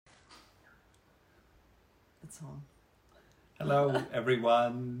It's on. Hello,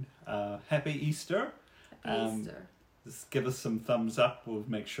 everyone. Happy Easter. Happy Easter. Just give us some thumbs up. We'll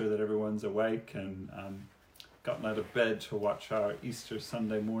make sure that everyone's awake and gotten out of bed to watch our Easter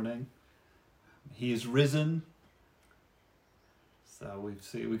Sunday morning. He is risen. So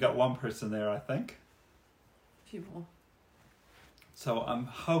we got one person there, I think. A few more. So I'm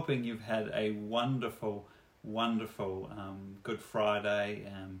hoping you've had a wonderful Good Friday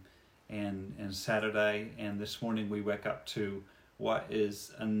and Saturday, and this morning we wake up to what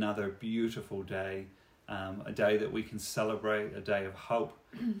is another beautiful day, a day that we can celebrate, a day of hope.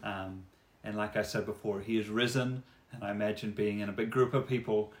 And like I said before, he is risen, and I imagine being in a big group of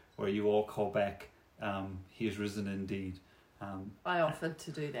people where you all call back, he is risen indeed. I offered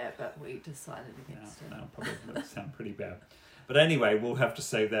to do that, but we decided against it. No, probably would sound pretty bad. But anyway, we'll have to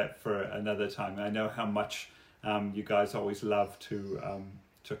save that for another time. I know how much you guys always love to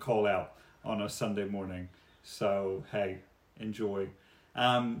call out on a Sunday morning. So, hey, enjoy.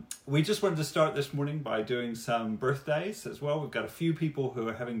 We just wanted to start this morning by doing some birthdays as well. We've got a few people who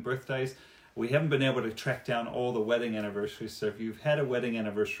are having birthdays. We haven't been able to track down all the wedding anniversaries. So if you've had a wedding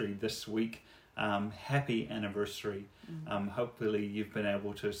anniversary this week, happy anniversary. Hopefully you've been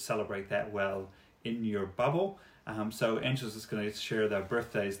able to celebrate that well in your bubble. So Angela's just going to share the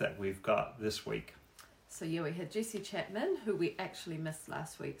birthdays that we've got this week. So yeah, we had Jessie Chapman, who we actually missed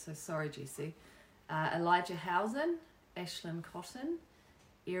last week, so sorry Jessie. Elijah Housen, Ashlyn Cotton,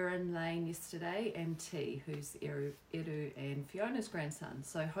 Erin Lane yesterday, and T, who's Eru and Fiona's grandson.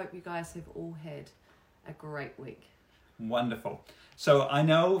 So hope you guys have all had a great week. Wonderful. So I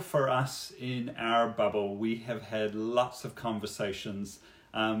know for us in our bubble, we have had lots of conversations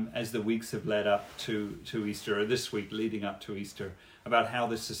as the weeks have led up to Easter, or this week leading up to Easter, about how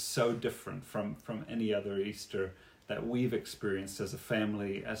this is so different from any other Easter that we've experienced as a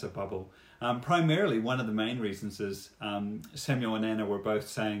family, as a bubble. Primarily, one of the main reasons is Samuel and Anna were both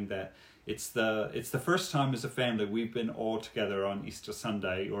saying that it's the first time as a family we've been all together on Easter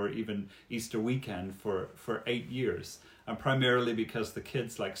Sunday or even Easter weekend for 8 years. Primarily because the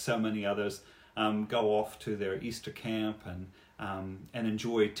kids, like so many others, go off to their Easter camp and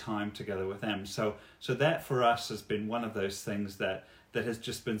enjoy time together with them. So that for us has been one of those things that has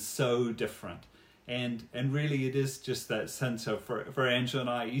just been so different. And really it is just that sense of, for Angela and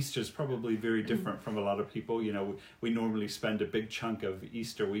I, Easter's probably very different from a lot of people. You know, we normally spend a big chunk of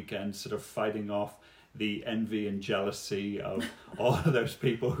Easter weekend sort of fighting off the envy and jealousy of all of those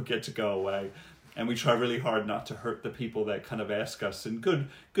people who get to go away. And we try really hard not to hurt the people that kind of ask us in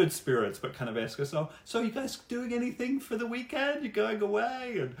good spirits, but kind of ask us, "Oh, so are you guys doing anything for the weekend? You're going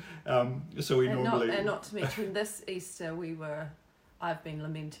away?" And so we normally... Not to mention this Easter, I've been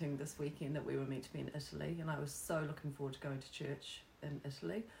lamenting this weekend that we were meant to be in Italy, and I was so looking forward to going to church in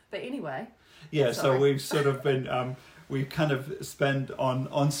Italy. But anyway... Yeah, sorry. So we've sort of been... we've kind of spent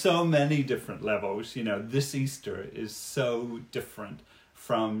on so many different levels. You know, this Easter is so different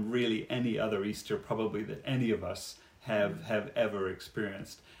from really any other Easter probably that any of us have ever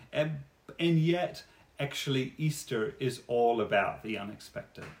experienced. And yet, actually, Easter is all about the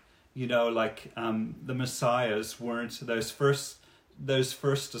unexpected. You know, like the Messiahs weren't those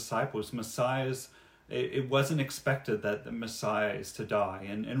first disciples. Messiahs, it wasn't expected that the Messiah is to die.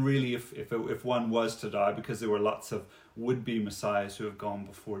 And really, if one was to die, because there were lots of would-be Messiahs who have gone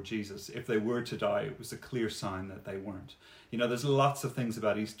before Jesus, if they were to die, it was a clear sign that they weren't. You know, there's lots of things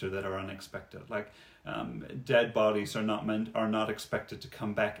about Easter that are unexpected, like dead bodies are not expected to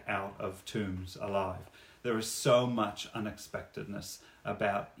come back out of tombs alive. There is so much unexpectedness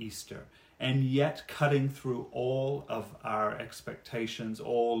about Easter. And yet, cutting through all of our expectations,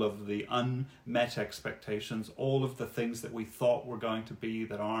 all of the unmet expectations, all of the things that we thought were going to be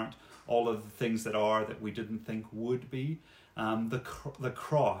that aren't, all of the things that are that we didn't think would be, the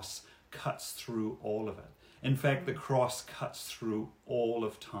cross cuts through all of it. In fact, the cross cuts through all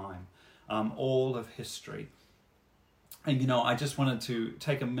of time, all of history. And, you know, I just wanted to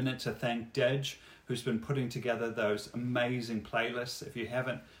take a minute to thank Dej, who's been putting together those amazing playlists. If you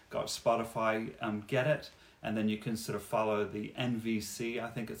haven't got Spotify, get it. And then you can sort of follow the NVC, I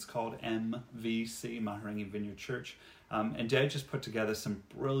think it's called MVC, Maharangi Vineyard Church. And Dej has put together some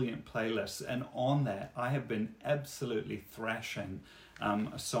brilliant playlists. And on that, I have been absolutely thrashing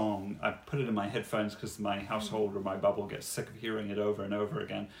a song. I put it in my headphones because my household or my bubble gets sick of hearing it over and over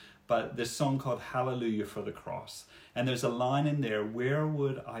again. But this song called Hallelujah for the Cross. And there's a line in there, where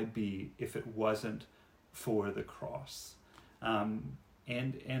would I be if it wasn't for the cross? And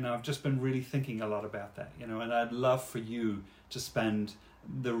I've just been really thinking a lot about that, you know, and I'd love for you to spend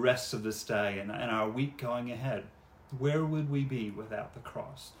the rest of this day and our week going ahead. Where would we be without the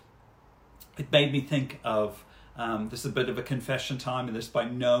cross? it made me think of, this is a bit of a confession time, and this by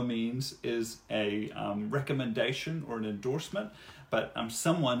no means is a recommendation or an endorsement, but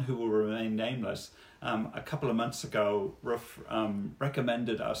someone who will remain nameless a couple of months ago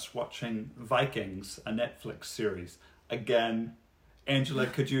recommended us watching Vikings, a Netflix series. Again, Angela,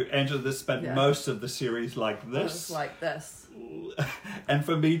 this spent most of the series like this. It was like this. And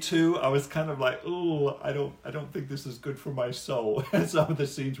for me too, I was kind of like, oh, I don't think this is good for my soul. Some of the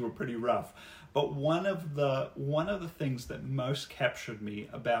scenes were pretty rough. But one of the things that most captured me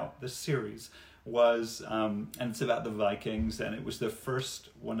about the series was, and it's about the Vikings, and it was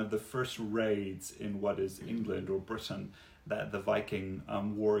one of the first raids in what is England or Britain that the Viking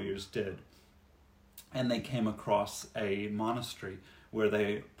warriors did. And they came across a monastery where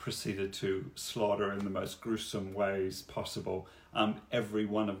they proceeded to slaughter in the most gruesome ways possible every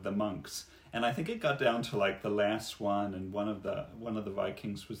one of the monks. And I think it got down to like the last one, and one of the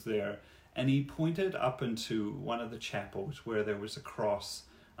Vikings was there, and he pointed up into one of the chapels where there was a cross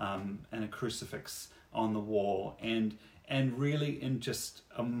and a crucifix on the wall, and really in just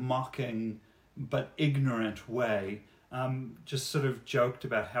a mocking but ignorant way, just sort of joked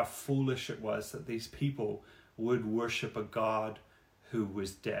about how foolish it was that these people would worship a God who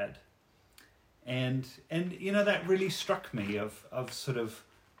was dead. And that really struck me of sort of,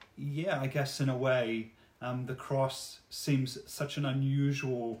 I guess in a way, the cross seems such an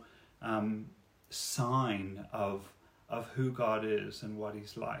unusual sign of who God is and what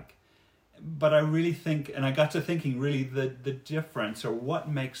he's like. But I really think, and I got to thinking really the difference, or what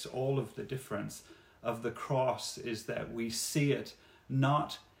makes all of the difference of the cross, is that we see it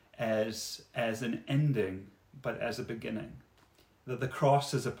not as an ending, but as a beginning. That the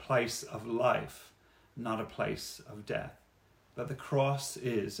cross is a place of life, not a place of death. That the cross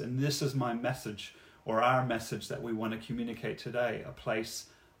is, and this is my message, or our message that we want to communicate today, a place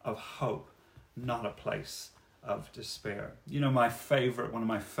of hope, not a place of despair. One of my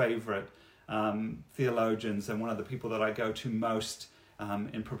favorite theologians, and one of the people that I go to most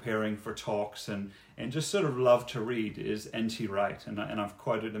in preparing for talks and just sort of love to read, is N.T. Wright, and I've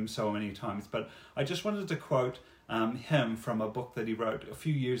quoted him so many times, but I just wanted to quote him from a book that he wrote a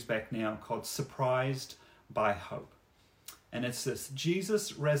few years back now called Surprised by Hope. And it's this: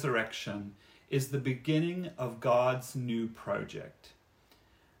 Jesus' resurrection is the beginning of God's new project,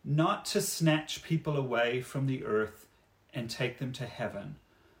 not to snatch people away from the earth and take them to heaven,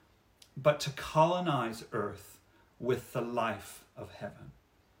 but to colonize earth with the life of heaven.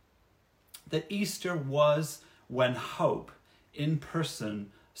 That Easter was when hope in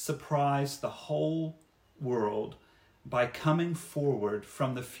person surprised the whole world by coming forward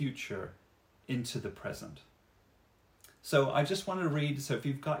from the future into the present. So I just want to read, so if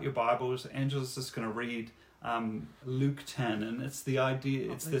you've got your Bibles, Angela's just going to read Luke 10, and it's the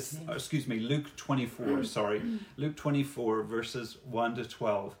idea, it's this, Luke 24, Luke 24 verses 1 to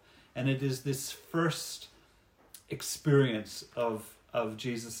 12. And it is this first experience of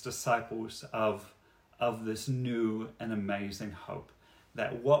Jesus' disciples of this new and amazing hope,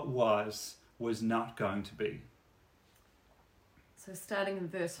 that what was not going to be. So starting in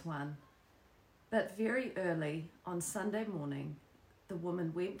verse 1. But very early on Sunday morning, the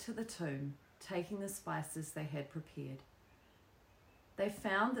woman went to the tomb, taking the spices they had prepared. They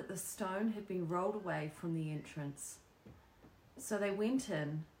found that the stone had been rolled away from the entrance. So they went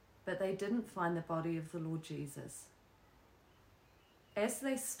in, but they didn't find the body of the Lord Jesus. As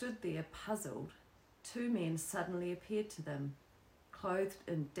they stood there puzzled, two men suddenly appeared to them, clothed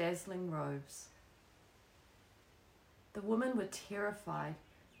in dazzling robes. The women were terrified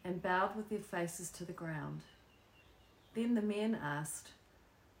and bowed with their faces to the ground. Then the men asked,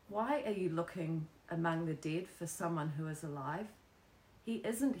 "Why are you looking among the dead for someone who is alive? He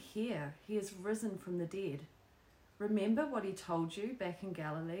isn't here, he is risen from the dead. Remember what he told you back in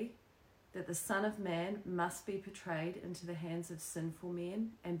Galilee, that the Son of Man must be betrayed into the hands of sinful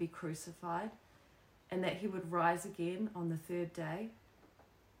men and be crucified, and that he would rise again on the third day?"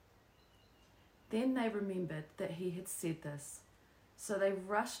 Then they remembered that he had said this. So they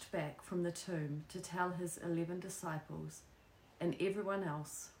rushed back from the tomb to tell his 11 disciples and everyone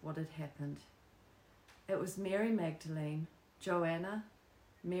else what had happened. It was Mary Magdalene, Joanna,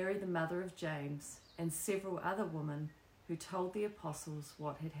 Mary the mother of James, and several other women who told the apostles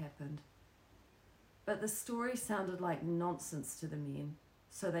what had happened. But the story sounded like nonsense to the men,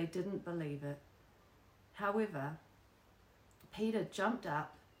 so they didn't believe it. However, Peter jumped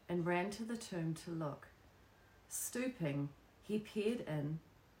up and ran to the tomb to look. Stooping, he peered in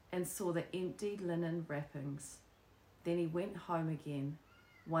and saw the empty linen wrappings. Then he went home again,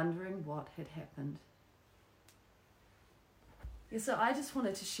 wondering what had happened. Yeah, so I just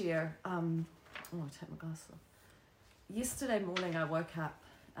wanted to share, I'll take my glasses off. Yesterday morning I woke up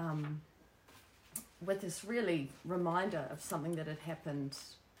with this really reminder of something that had happened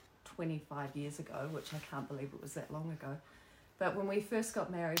 25 years ago, which I can't believe it was that long ago. But when we first got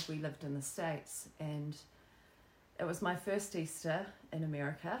married, we lived in the States, and it was my first Easter in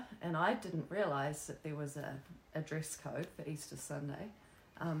America, and I didn't realise that there was a dress code for Easter Sunday.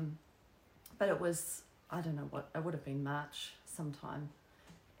 But it was, I don't know what, it would have been March sometime.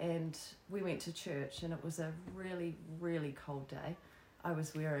 And we went to church, and it was a really, really cold day. I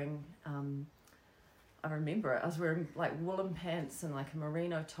was wearing, I remember it, I was wearing like woolen pants and like a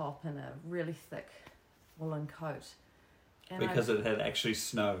merino top and a really thick woolen coat. And because it had actually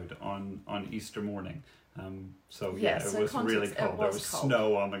snowed on Easter morning. So it so was really cold. There was cold.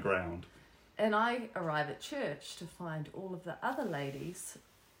 Snow on the ground. And I arrive at church to find all of the other ladies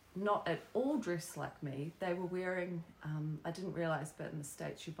not at all dressed like me. They were wearing, I didn't realise, but in the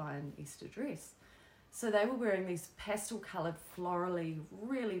States you buy an Easter dress. So they were wearing these pastel coloured, florally,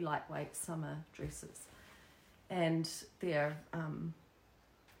 really lightweight summer dresses. And their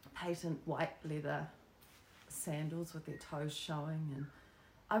patent white leather sandals with their toes showing. And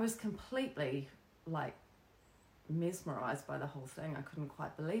I was completely like mesmerised by the whole thing. I couldn't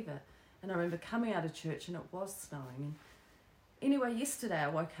quite believe it. And I remember coming out of church and it was snowing. And anyway, yesterday I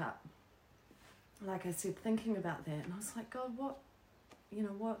woke up, like I said, thinking about that, and I was like, God, what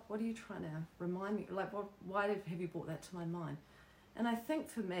are you trying to remind me? Like, why have you brought that to my mind? And I think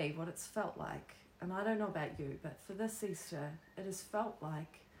for me, what it's felt like, and I don't know about you, but for this Easter, it has felt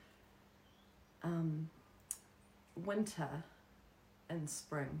like winter and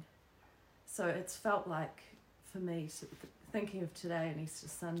spring. So it's felt like, for me, thinking of today and Easter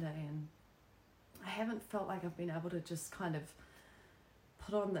Sunday, and I haven't felt like I've been able to just kind of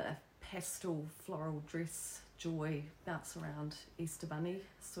put on the pastel floral dress joy, bounce around Easter bunny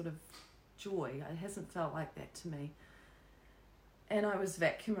sort of joy. It hasn't felt like that to me. And I was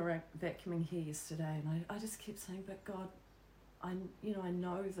vacuuming here yesterday, and I just kept saying, but God, I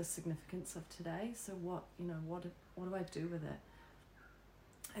know the significance of today, so what do I do with it?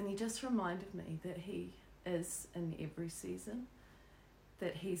 And he just reminded me that he is in every season,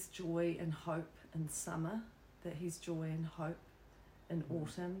 that he's joy and hope in summer, that he's joy and hope in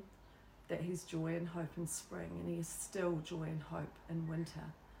autumn, that he's joy and hope in spring, and he is still joy and hope in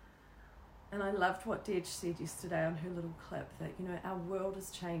winter. And I loved what Dej said yesterday on her little clip, that our world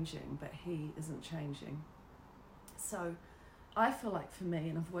is changing, but he isn't changing. So I feel like, for me,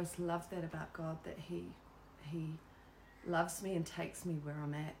 and I've always loved that about God, that he loves me and takes me where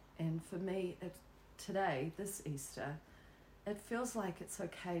I'm at. And for me, today, this Easter, it feels like it's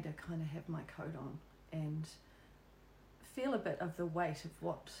okay to kind of have my coat on and feel a bit of the weight of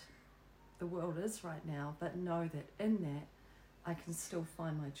what the world is right now, but know that in that I can still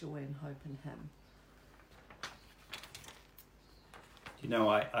find my joy and hope in him.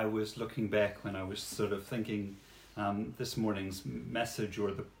 I was looking back when I was sort of thinking this morning's message,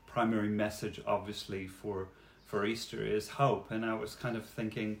 or the primary message obviously for Easter, is hope, and I was kind of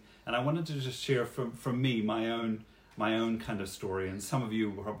thinking, and I wanted to just share from me my own kind of story, and some of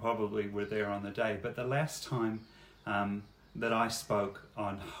you probably were there on the day, but the last time that I spoke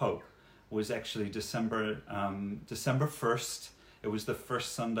on hope was actually December 1st. It was the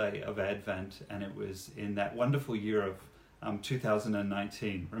first Sunday of Advent, and it was in that wonderful year of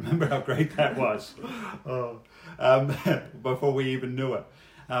 2019. Remember how great that was? Before we even knew it.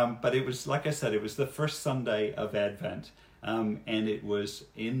 But it was, like I said, it was the first Sunday of Advent, and it was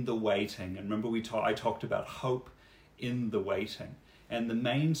in the waiting. And remember, I talked about hope in the waiting. And the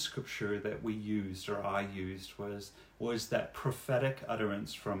main scripture that we used, or I used, was that prophetic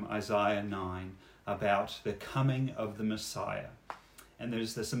utterance from Isaiah 9 about the coming of the Messiah. And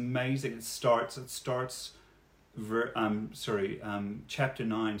there's this amazing, chapter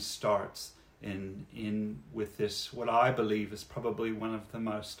 9 starts in with this, what I believe is probably one of the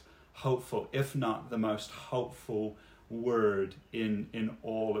most hopeful, if not the most hopeful word in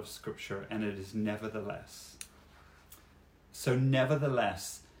all of Scripture, and it is nevertheless. So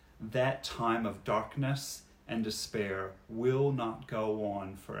nevertheless, that time of darkness and despair will not go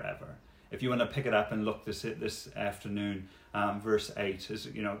on forever. If you want to pick it up and look this afternoon, verse 8 is,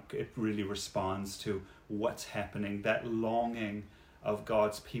 it really responds to what's happening, that longing of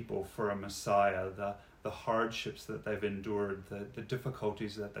God's people for a Messiah, the hardships that they've endured, the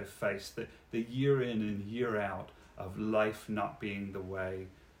difficulties that they've faced, the year in and year out of life not being the way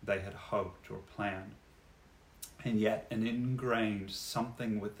they had hoped or planned. And yet an ingrained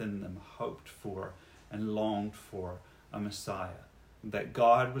something within them hoped for and longed for a Messiah, that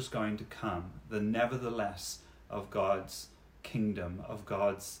God was going to come, the nevertheless of God's kingdom, of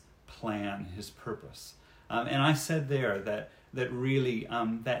God's plan, his purpose. And I said there that really,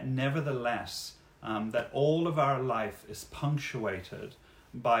 that nevertheless, that all of our life is punctuated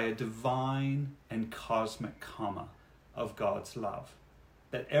by a divine and cosmic comma of God's love.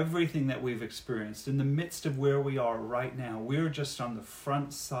 That everything that we've experienced in the midst of where we are right now, we're just on the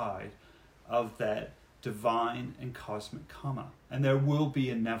front side of that divine and cosmic comma. And there will be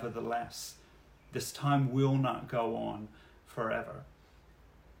a nevertheless. This time will not go on forever.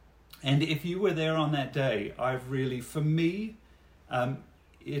 And if you were there on that day, I've really, for me,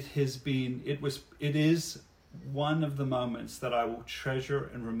 it is one of the moments that I will treasure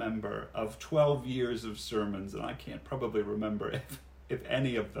and remember of 12 years of sermons, and I can't probably remember if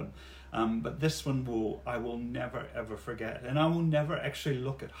any of them. But this one I will never ever forget. And I will never actually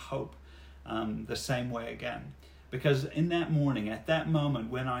look at hope the same way again. Because in that morning, at that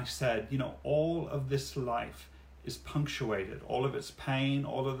moment when I said, all of this life is punctuated, all of its pain,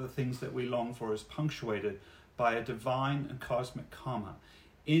 all of the things that we long for is punctuated by a divine and cosmic comma.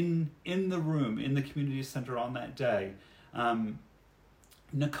 In the room, in the community center on that day,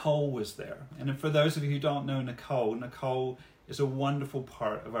 Nicole was there. And for those of you who don't know Nicole is a wonderful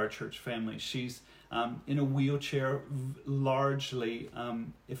part of our church family. She's in a wheelchair, largely,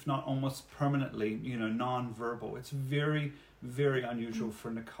 if not almost permanently, non-verbal. It's very, very unusual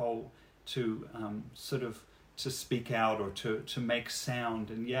for Nicole to to speak out or to make sound.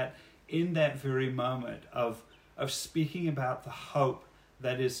 And yet, in that very moment of speaking about the hope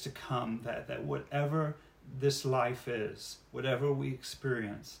that is to come, that whatever this life is, whatever we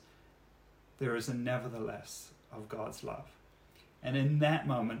experience, there is a nevertheless of God's love. And in that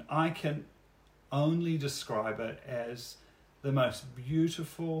moment, I can only describe it as the most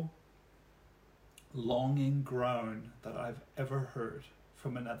beautiful longing groan that I've ever heard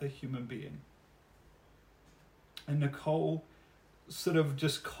from another human being. And Nicole sort of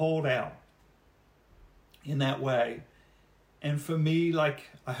just called out in that way. And for me,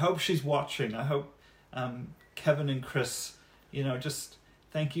 I hope she's watching. I hope Kevin and Chris, just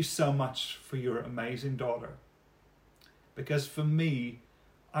thank you so much for your amazing daughter. Because for me,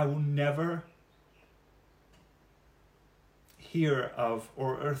 I will never hear of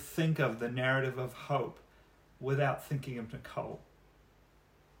or think of the narrative of hope without thinking of Nicole.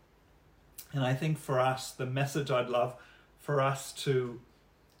 And I think for us, the message I'd love for us to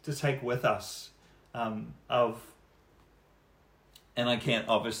take with us and I can't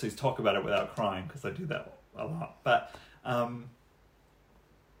obviously talk about it without crying because I do that a lot, but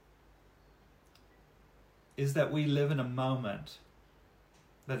is that we live in a moment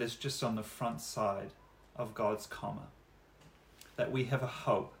that is just on the front side of God's comma. That we have a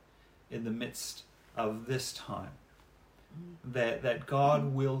hope in the midst of this time. That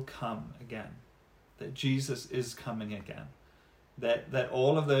God will come again. That Jesus is coming again. That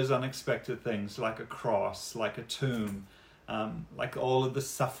all of those unexpected things, like a cross, like a tomb, like all of the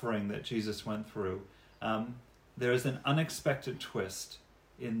suffering that Jesus went through, there is an unexpected twist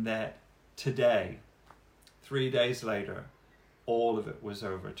in that today, 3 days later, all of it was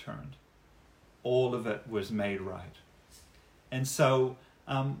overturned. All of it was made right. And so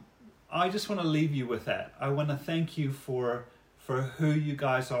I just want to leave you with that. I want to thank you for who you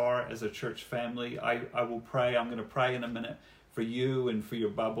guys are as a church family. I will pray. I'm going to pray in a minute for you and for your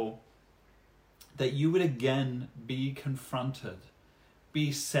bubble. That you would again be confronted,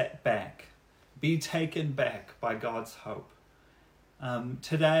 be set back, be taken back by God's hope.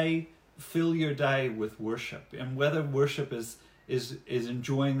 Today, fill your day with worship. And whether worship is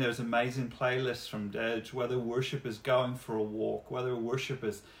enjoying those amazing playlists from Dedge, whether worship is going for a walk, whether worship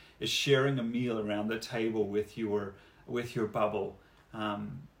is sharing a meal around the table with your bubble,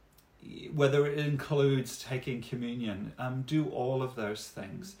 whether it includes taking communion, do all of those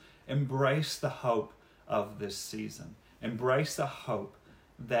things. Embrace the hope of this season. Embrace the hope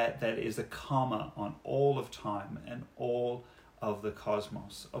that is a comma on all of time and all of the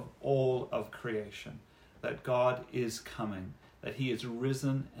cosmos, of all of creation, that God is coming, that he is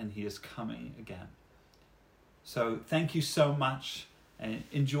risen and he is coming again. So thank you so much, and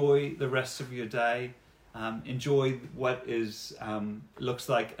enjoy the rest of your day. Enjoy what looks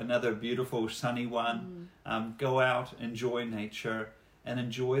like another beautiful sunny one. Go out, enjoy nature, and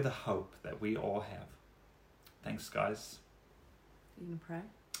enjoy the hope that we all have. Thanks, guys. You can pray?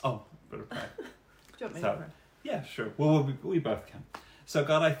 Oh, better pray. Do you want me to pray? Yeah, sure. Well, we both can. So,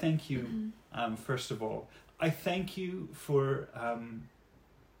 God, I thank you, first of all. I thank you for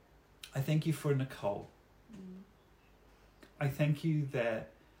Nicole. I thank you that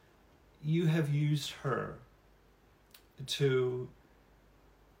you have used her to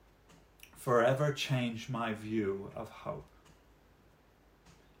forever change my view of hope.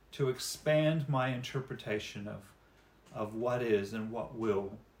 to expand my interpretation of what is and what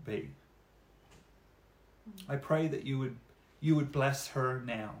will be. I pray that you would bless her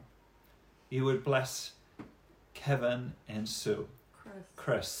now. You would bless Kevin and Sue.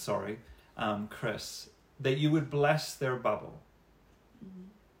 Chris, that you would bless their bubble. Mm-hmm.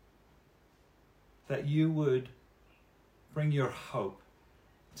 That you would bring your hope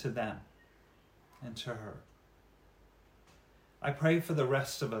to them and to her. I pray for the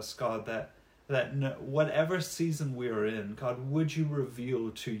rest of us, God, that whatever season we're in, God, would you reveal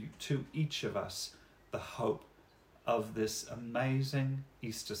to each of us the hope of this amazing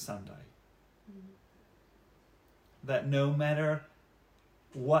Easter Sunday. Mm-hmm. That no matter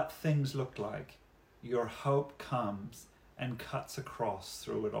what things look like, your hope comes and cuts across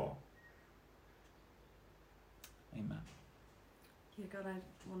through it all. Amen. Yeah, God, I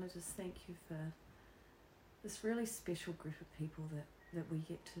want to just thank you for this really special group of people that we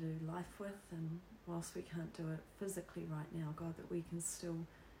get to do life with, and whilst we can't do it physically right now, God, that we can still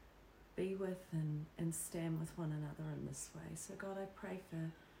be with and stand with one another in this way. So God, I pray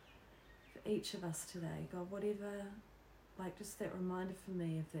for each of us today, God, whatever, like just that reminder for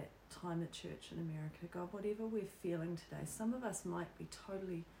me of that time at church in America, God, whatever we're feeling today, some of us might be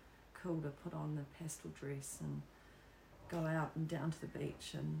totally cool to put on the pastel dress and go out and down to the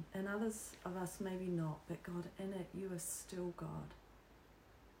beach, and others of us maybe not, but God, in it, you are still God.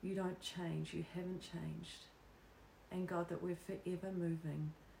 You don't change, you haven't changed. And God, that we're forever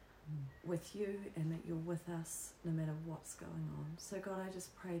moving with you and that you're with us no matter what's going on. So God, I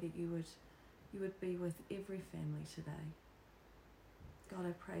just pray that you would be with every family today. God,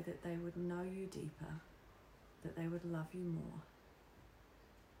 I pray that they would know you deeper, that they would love you more.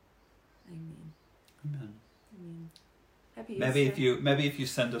 Amen. Amen. Amen. Maybe if you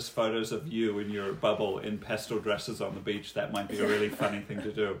send us photos of you in your bubble in pastel dresses on the beach, that might be a really funny thing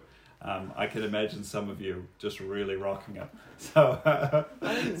to do. I can imagine some of you just really rocking it.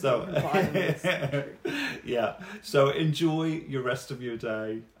 Yeah. So enjoy your rest of your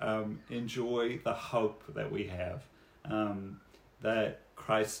day. Enjoy the hope that we have, that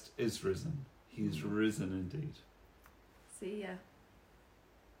Christ is risen. He's risen indeed. See ya.